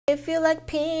I feel like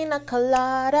pina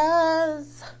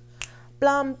coladas.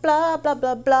 Blum, blah, blah,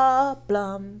 blah, blah,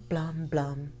 blum, blum,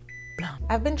 blum.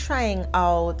 I've been trying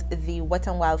out the Wet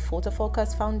n Wild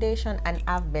Photofocus foundation and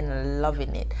I've been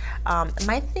loving it.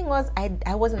 My thing was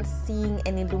I wasn't seeing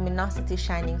any luminosity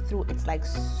shining through. It's like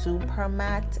super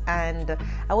matte and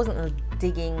I wasn't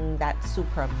digging that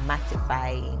super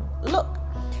mattifying look.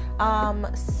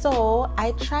 So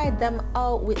I tried them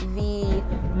out with the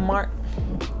Marc.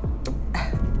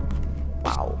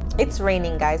 Wow, it's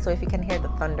raining, guys, so if you can hear the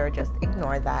thunder, just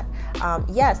ignore that.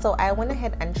 Yeah, so I went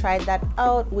ahead and tried that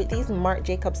out with these Marc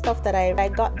Jacobs stuff that I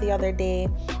got the other day.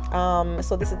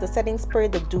 So this is the setting spray,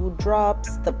 the dew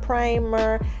drops, the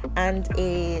primer, and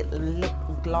a lip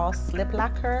gloss lip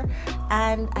lacquer.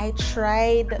 And I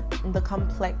tried the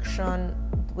complexion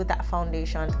with that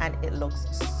foundation and it looks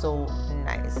so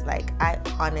nice. Like, I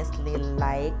honestly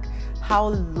like how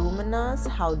luminous,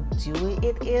 how dewy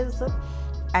it is,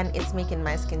 and it's making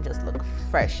my skin just look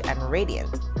fresh and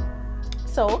radiant.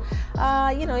 So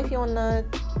you know, if you want to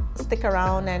stick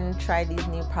around and try these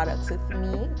new products with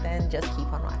me, then just keep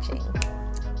on watching.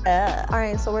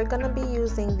 Alright, so we're gonna be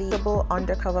using the Double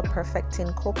Undercover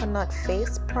Perfecting Coconut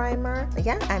Face Primer.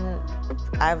 Yeah, and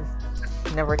I've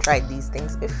never tried these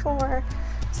things before,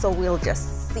 so we'll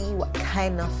just see what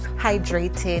kind of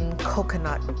hydrating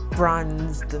coconut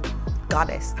bronzed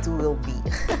goddess will be.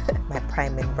 My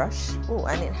priming brush. Oh,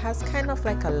 and it has kind of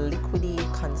like a liquidy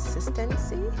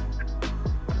consistency.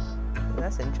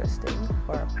 That's interesting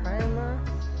for a primer.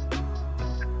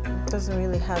 It doesn't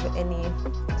really have any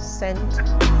scent.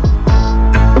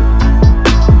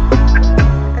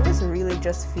 And this really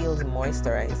just feels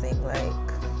moisturizing.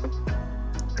 Like,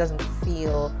 it doesn't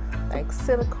feel like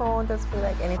silicone, doesn't feel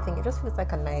like anything. It just feels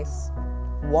like a nice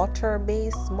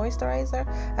water-based moisturizer.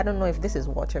 I don't know if this is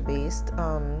water-based.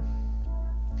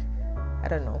 I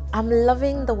don't know. I'm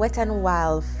loving the Wet n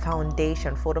Wild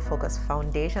foundation, Photofocus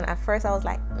foundation. At first I was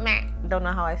like, meh, don't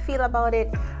know how I feel about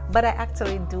it, but I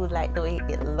actually do like the way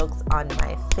it looks on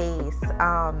my face.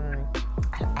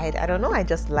 I don't know, I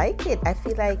just like it. I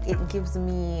feel like it gives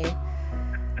me,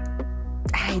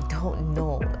 I don't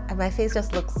know, my face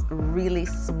just looks really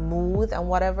smooth and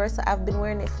whatever. So I've been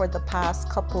wearing it for the past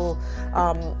couple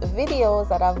videos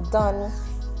that I've done,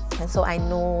 and so I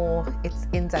know its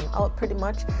ins and out pretty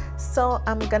much. So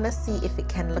I'm gonna see if it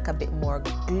can look a bit more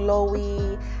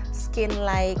glowy skin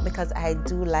like, because I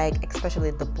do like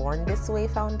especially the Born This Way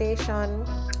foundation.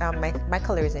 My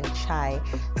color is in chai,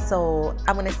 so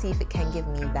I'm gonna see if it can give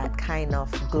me that kind of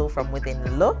glow from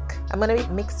within look. I'm gonna be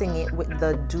mixing it with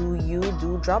the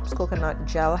Dew Drops Coconut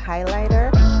Gel Highlighter.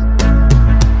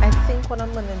 I think what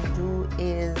I'm gonna do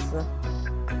is,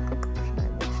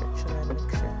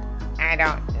 I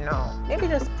don't know, maybe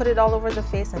just put it all over the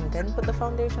face and then put the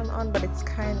foundation on, but it's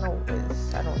kind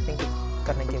of, I don't think it's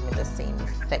gonna give me the same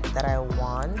effect that I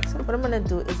want. What I'm gonna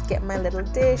do is get my little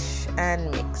dish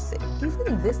and mix it.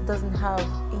 Even this doesn't have,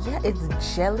 yeah,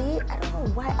 it's jelly. I don't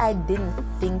know why I didn't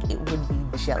think it would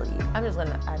be jelly. I'm just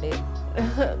gonna add it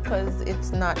because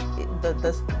it's not,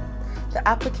 the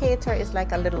applicator is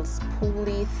like a little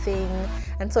spoolie thing,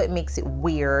 and so it makes it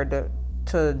weird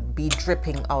to be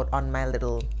dripping out on my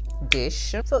little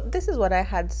dish. So this is what I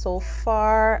had so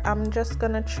far. I'm just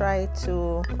gonna try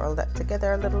to roll that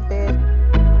together a little bit.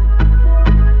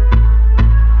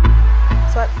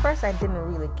 So at first I didn't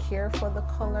really care for the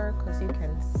color because you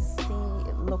can see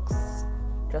it looks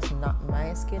just not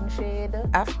my skin shade.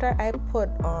 After I put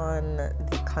on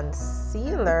the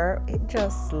concealer, it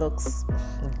just looks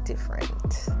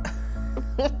different.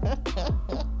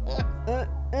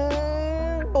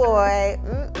 Boy,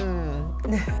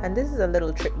 and this is a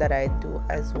little trick that I do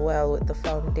as well with the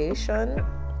foundation.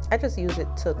 I just use it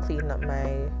to clean up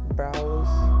my brows.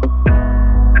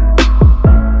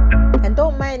 And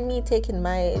don't mind me taking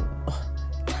my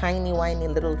tiny whiny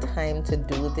little time to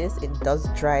do this. It does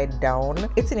dry down.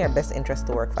 It's in your best interest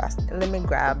to work fast. Let me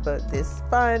grab this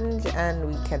sponge and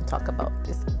we can talk about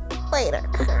this later.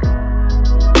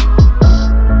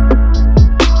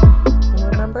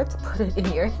 Remember to put it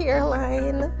in your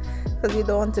hairline because you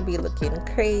don't want to be looking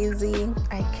crazy.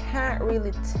 I can't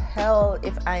really tell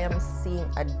if I am seeing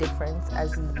a difference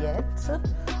as yet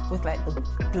with like the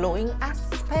glowing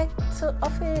aspect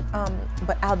of it,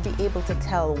 but I'll be able to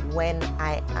tell when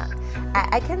I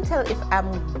can tell if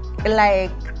I'm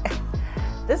like,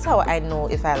 this is how I know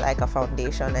if I like a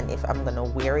foundation and if I'm gonna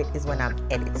wear it is when I'm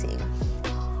editing.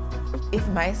 If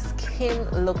my skin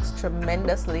looks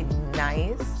tremendously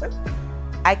nice,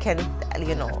 I can,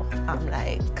 you know, I'm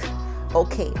like,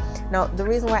 okay. Now the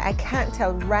reason why I can't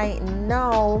tell right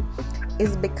now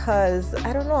is because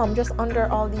I don't know, I'm just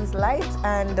under all these lights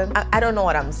and I don't know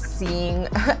what I'm seeing.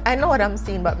 I know what I'm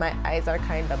seeing, but my eyes are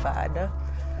kind of bad.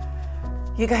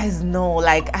 You guys know,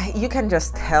 like you can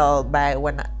just tell by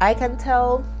when I can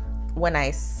tell when I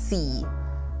see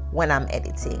when I'm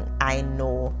editing. I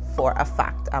know for a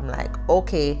fact. I'm like,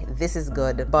 okay, this is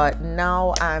good. But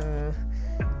now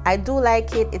I do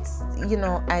like it. It's, you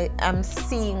know, I'm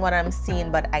seeing what I'm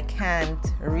seeing, but I can't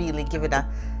really give it a,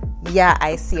 yeah,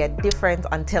 I see a difference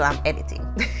until I'm editing,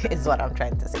 is what I'm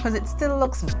trying to say. Because it still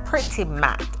looks pretty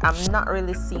matte. I'm not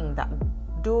really seeing that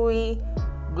dewy,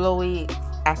 glowy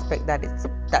aspect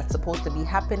that's supposed to be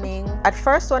happening. At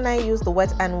first, when I used the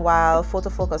Wet n Wild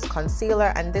photofocus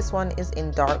concealer, and this one is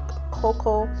in dark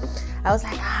cocoa, I was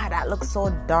like, that looks so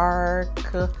dark,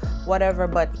 whatever,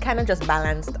 but kind of just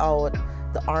balanced out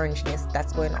the orangeness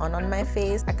that's going on my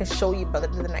face. I can show you better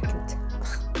than I can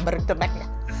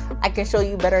I can show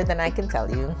you better than I can tell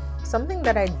you. Something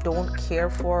that I don't care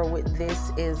for with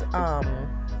this is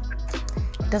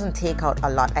it doesn't take out a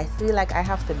lot. I feel like I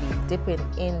have to be dipping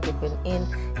in,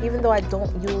 even though I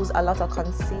don't use a lot of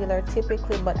concealer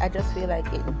typically, but I just feel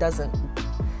like it doesn't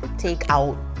take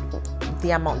out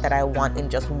the amount that I want in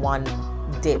just one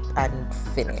dip and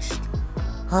finished.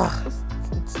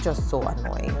 It's just so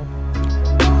annoying.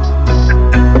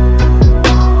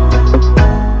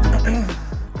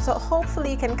 So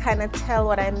hopefully you can kind of tell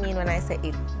what I mean when I say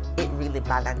it really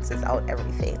balances out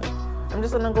everything. I'm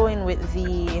just gonna go in with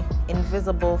the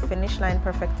Invisible Finish Line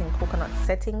Perfecting Coconut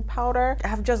Setting Powder. I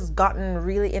have just gotten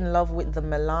really in love with the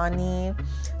Milani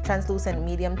Translucent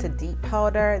Medium to Deep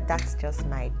Powder. That's just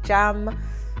my jam.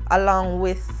 Along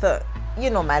with, you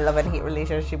know, my love and hate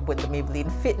relationship with the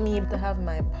Maybelline Fit Me. To have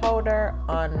my powder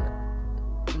on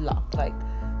lock, like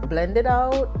blend it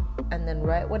out, and then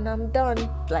right when I'm done,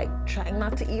 like trying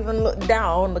not to even look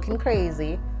down, looking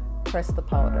crazy, press the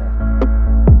powder.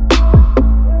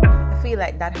 I feel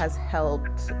like that has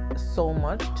helped so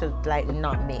much to like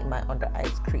not make my under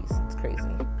eyes crease. It's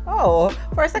crazy. Oh,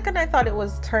 for a second I thought it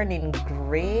was turning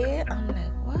gray. I'm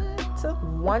like, what?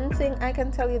 One thing I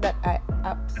can tell you that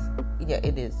yeah,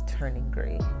 it is turning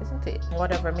gray, isn't it?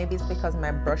 Whatever, maybe it's because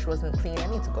my brush wasn't clean. I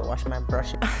need to go wash my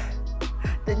brush.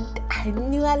 I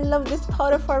knew I love this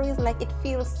powder for a reason. Like, it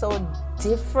feels so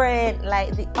different.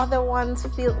 Like the other ones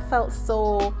felt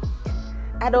so,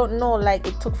 I don't know, like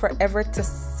it took forever to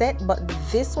set, but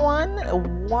this one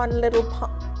little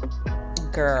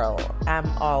pump, girl, I'm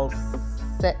all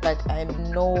set. Like, I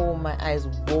know my eyes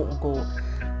won't go,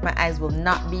 my eyes will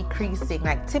not be creasing.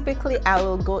 Like typically I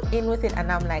will go in with it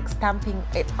and I'm like stamping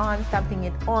it on.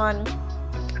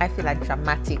 I feel a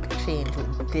dramatic change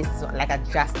with this one, like a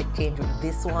drastic change with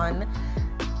this one.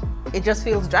 It just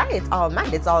feels dry. It's all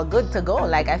matte. It's all good to go.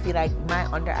 Like, I feel like my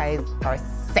under eyes are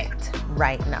set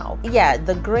right now. Yeah,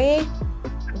 the gray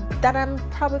that I'm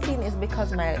probably feeling is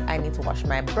because I need to wash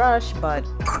my brush, but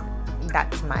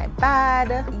that's my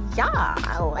bad. Yeah,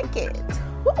 I like it.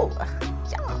 Woo,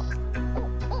 yeah.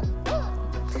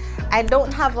 I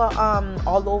don't have a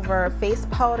all over face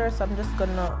powder, so I'm just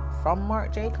gonna, from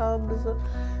Marc Jacobs,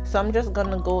 so I'm just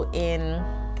gonna go in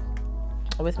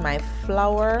with my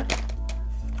flower.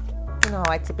 You know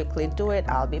how I typically do it.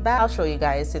 I'll be back. I'll show you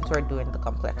guys since we're doing the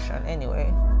complexion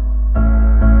anyway.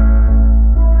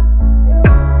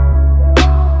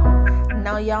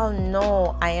 Now y'all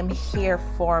know I am here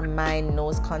for my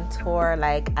nose contour.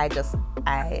 Like, I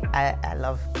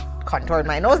love contouring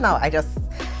my nose now.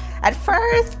 At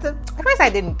first I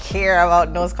didn't care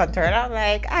about nose contour, and I'm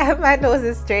like, my nose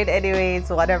is straight anyways,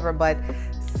 whatever. But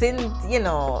since, you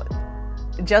know,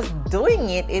 just doing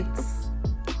it,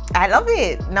 I love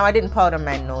it. Now, I didn't powder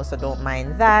my nose, so don't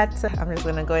mind that. I'm just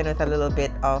gonna go in with a little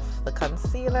bit of the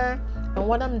concealer, and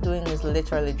what I'm doing is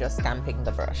literally just stamping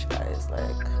the brush, guys.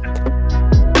 Like,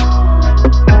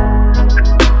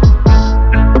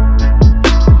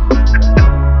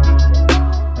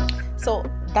 so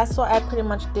that's what I pretty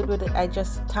much did with it. I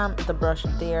just stamped the brush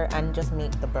there and just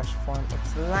make the brush form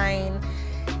its line.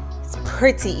 It's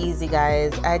pretty easy,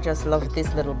 guys. I just love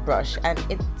this little brush, and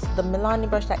it's the Milani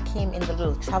brush that came in the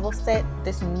little travel set,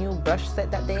 this new brush set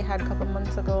that they had a couple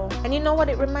months ago. And you know what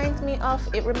it reminds me of?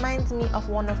 It reminds me of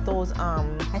one of those,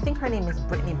 I think her name is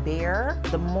Brittany Bear,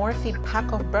 the Morphe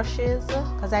pack of brushes,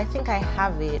 because I think I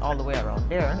have it all the way around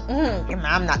there.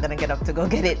 I'm not gonna get up to go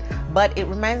get it, but it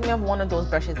reminds me of one of those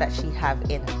brushes that she have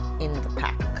in the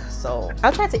pack. So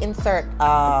I'll try to insert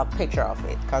a picture of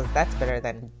it, because that's better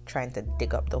than trying to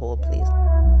dig up the whole place.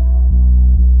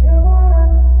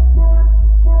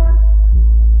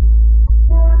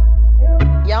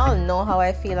 Y'all know how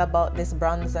I feel about this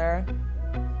bronzer.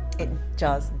 it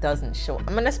just doesn't show.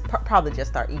 I'm gonna probably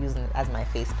just start using it as my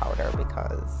face powder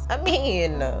because, I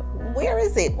mean, where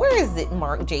is it? Where is it,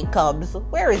 Marc Jacobs?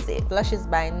 Where is it? Blushes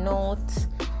by Note.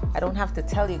 I don't have to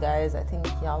tell you guys, I think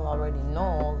y'all already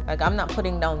know. Like, I'm not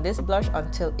putting down this blush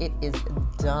until it is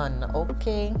done,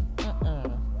 okay?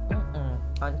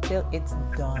 Until it's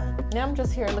done. Now I'm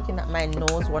just here looking at my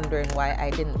nose, wondering why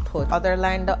I didn't put other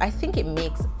line down. I think it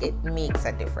makes a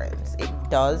difference. It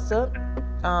does.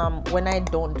 When I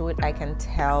don't do it, I can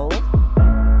tell.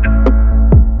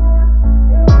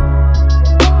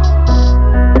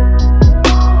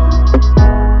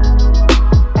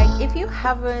 Like, if you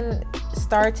haven't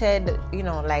started, you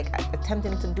know, like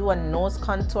attempting to do a nose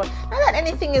contour, not that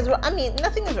anything is wrong. I mean,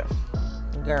 nothing is wrong,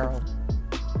 girl.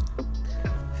 I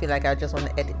feel like I just want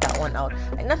to edit that one out.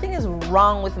 Like, nothing is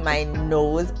wrong with my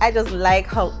nose. I just like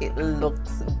how it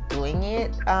looks doing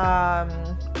it.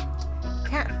 Can't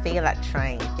fail at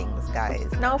trying things,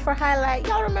 guys. Now for highlight,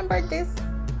 y'all remember this?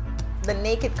 The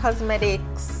Naked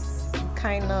Cosmetics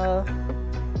kind of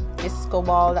disco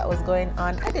ball that was going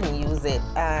on. I didn't use it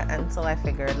until I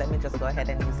figured, let me just go ahead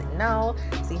and use it now,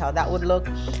 see how that would look.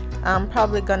 I'm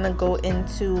probably gonna go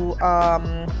into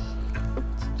have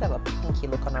a pinky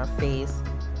look on our face.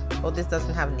 Oh, this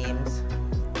doesn't have names,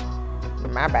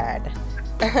 my bad.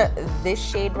 This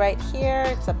shade right here,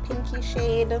 it's a pinky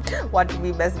shade. Watch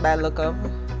me best by look up.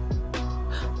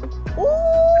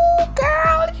 Ooh,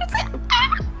 girl, did you see?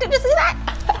 Did you see that?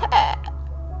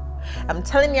 I'm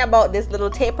telling you about this little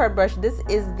tapered brush. This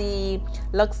is the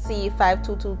Luxie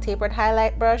 522 tapered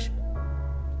highlight brush.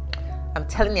 I'm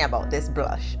telling you about this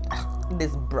blush.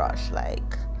 This brush,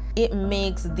 like, it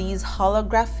makes these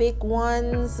holographic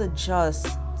ones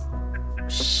just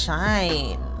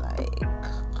shine. Like,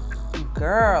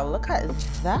 girl, look at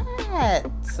that.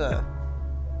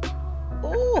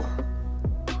 Ooh,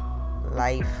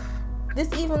 life.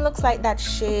 This even looks like that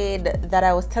shade that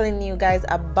I was telling you guys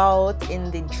about in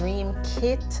the Dream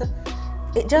Kit.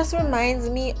 It just reminds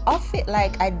me of it.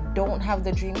 Like, I don't have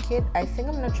the Dream Kit. I think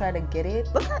I'm gonna try to get it.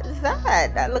 Look at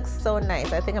that. That looks so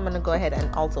nice. I think I'm gonna go ahead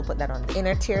and also put that on the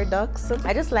inner tear ducts.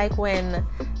 I just like when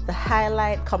the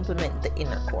highlight complement the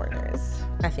inner corners.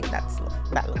 I think that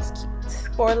looks cute.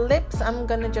 For lips, I'm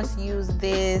gonna just use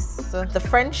this, the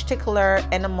French Tickler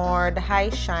Enamored High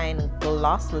Shine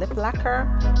Gloss Lip Lacquer.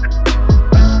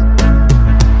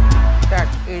 That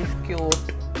is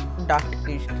cute. That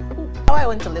is cute. How I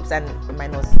went to lips and my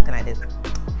nose is looking like this.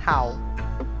 How?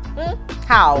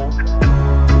 How?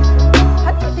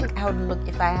 How do you think I would look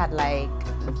if I had like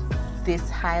this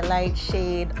highlight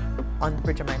shade on the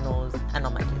bridge of my nose and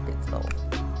on my cupids though?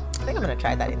 I think I'm gonna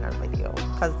try that in our video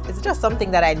because it's just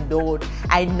something that I know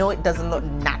it doesn't look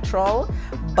natural,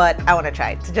 but I want to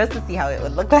try it just to see how it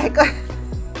would look like.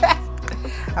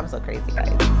 I'm so crazy,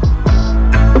 guys.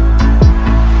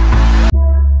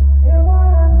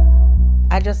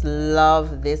 I just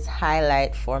love this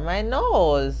highlight for my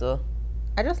nose.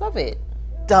 I just love it.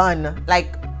 Done.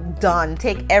 Like, done.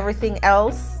 Take everything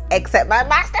else except my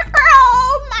master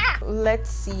chrome.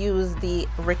 Let's use the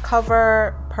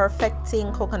Recover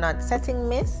Perfecting Coconut Setting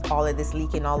Mist. All of this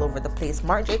leaking all over the place.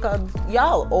 Marc Jacobs,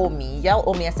 y'all owe me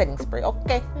a setting spray,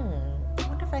 okay? I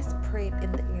wonder if I spray it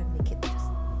in the ear and make it just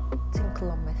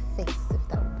tinkle on my face, if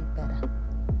that would be better.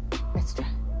 Let's try.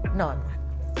 No, I'm not.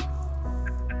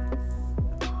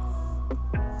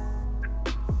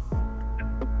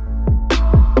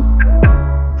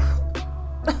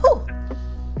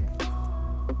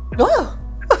 Oh.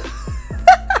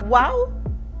 Wow,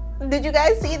 did you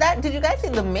guys see that? Did you guys see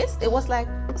the mist? It was like,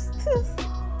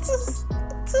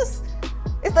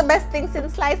 it's the best thing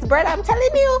since sliced bread, I'm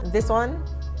telling you. This one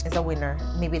is a winner.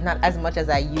 Maybe not as much as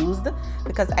I used,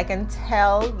 because I can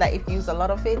tell that if you use a lot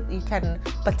of it, you can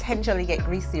potentially get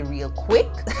greasy real quick.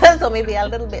 So maybe a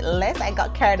little bit less. I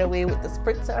got carried away with the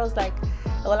spritzer. I was like,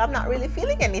 well, I'm not really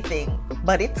feeling anything,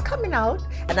 but it's coming out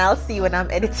and I'll see when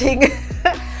I'm editing.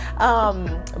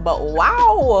 But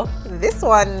wow, this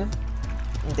one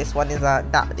is it's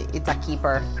a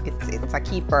keeper. It's a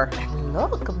keeper. And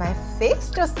look, my face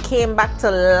just came back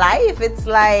to life. It's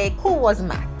like, who was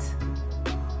matte?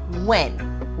 When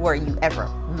were you ever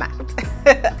matte?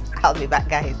 I'll be back,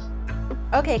 guys.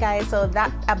 Okay, guys, so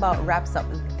that about wraps up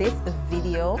this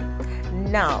video.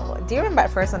 Now, do you remember at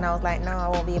first when I was like, no, I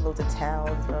won't be able to tell?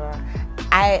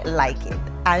 I like it.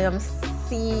 I am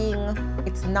seeing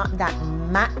it's not that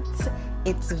matte.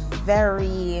 It's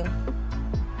very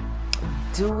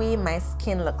dewy. My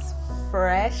skin looks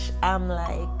fresh. I'm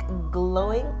like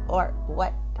glowing or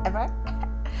whatever.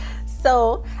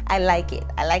 So I like it.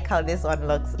 I like how this one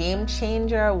looks. Game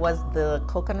changer was the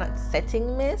coconut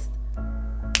setting mist.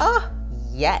 Oh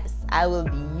yes, I will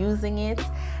be using it.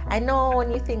 I know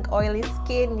when you think oily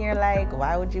skin, you're like,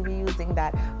 why would you be using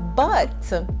that? But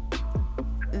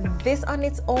this on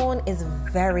its own is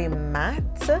very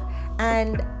matte,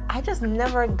 and I just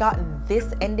never got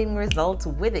this ending result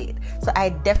with it. So I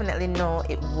definitely know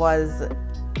it's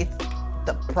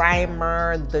the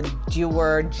primer, the dew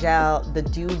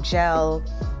gel,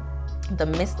 the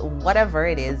mist, whatever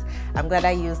it is. I'm glad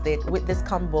I used it with this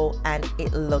combo, and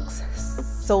it looks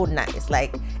so nice.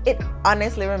 Like, it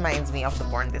honestly reminds me of the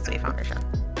Born This Way foundation.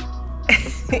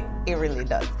 It really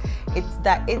does.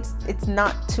 It's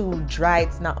not too dry,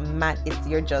 it's not matte, it's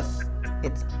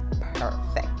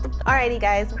perfect. Alrighty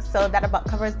guys, so that about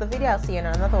covers the video. I'll see you in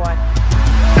another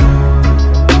one.